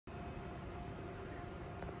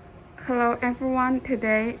Hello everyone,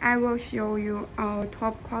 today I will show you our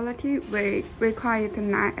top quality wig. We call it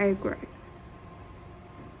 9A grade.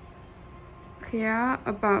 Here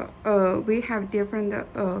we have different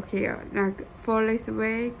here, like full-lace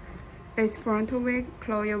wig, lace frontal wig,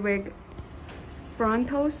 closure wig,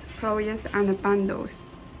 frontals, closures, and bundles.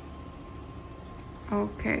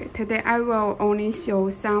 Okay, today I will only show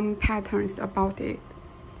some patterns about it.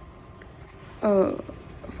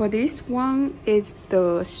 For this one is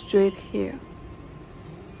the straight hair.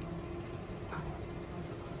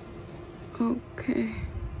 Okay,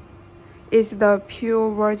 it's the pure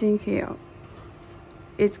virgin hair.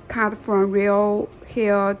 It's cut from real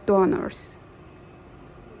hair donors,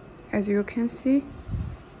 as you can see.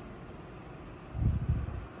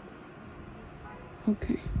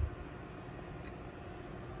 Okay.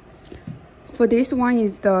 For this one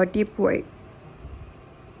is the deep wig.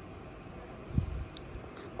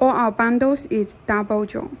 All our bundles is double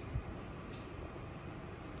joint.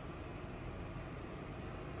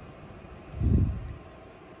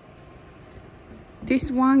 This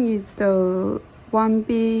one is the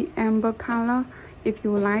 1B amber color. If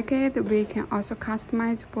you like it, we can also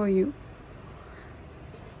customize for you.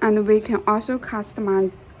 And we can also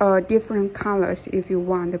customize different colors if you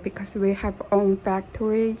want, because we have our own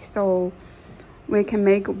factory, so we can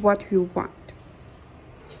make what you want.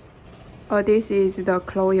 This is the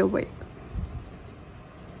closure wig.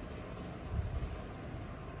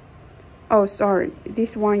 Oh, sorry.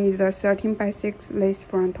 This one is the 13x6 lace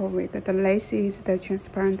frontal wig. The lace is the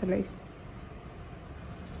transparent lace.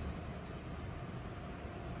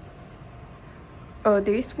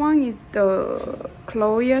 This one is the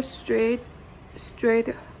closure straight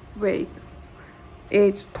wig.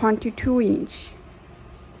 It's 22 inch.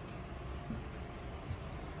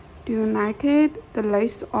 Do you like it? The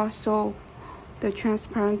lace also the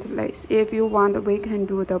transparent lace. If you want, we can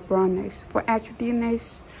do the brown lace. For HD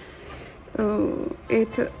lace,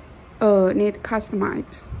 it need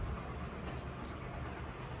customized.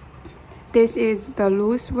 This is the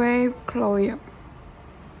loose wave closure.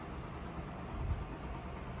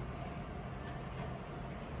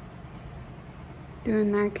 Do you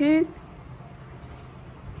like it?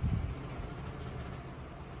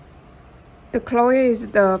 The closure is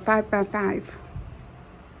the 5x5.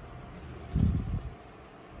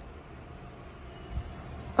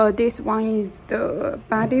 This one is the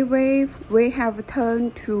body wave. We have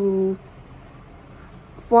turned to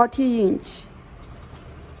 40 inch.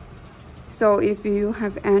 So if you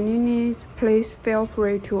have any needs, please feel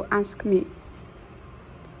free to ask me.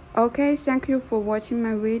 Okay, thank you for watching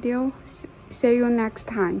my video. See you next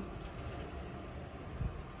time.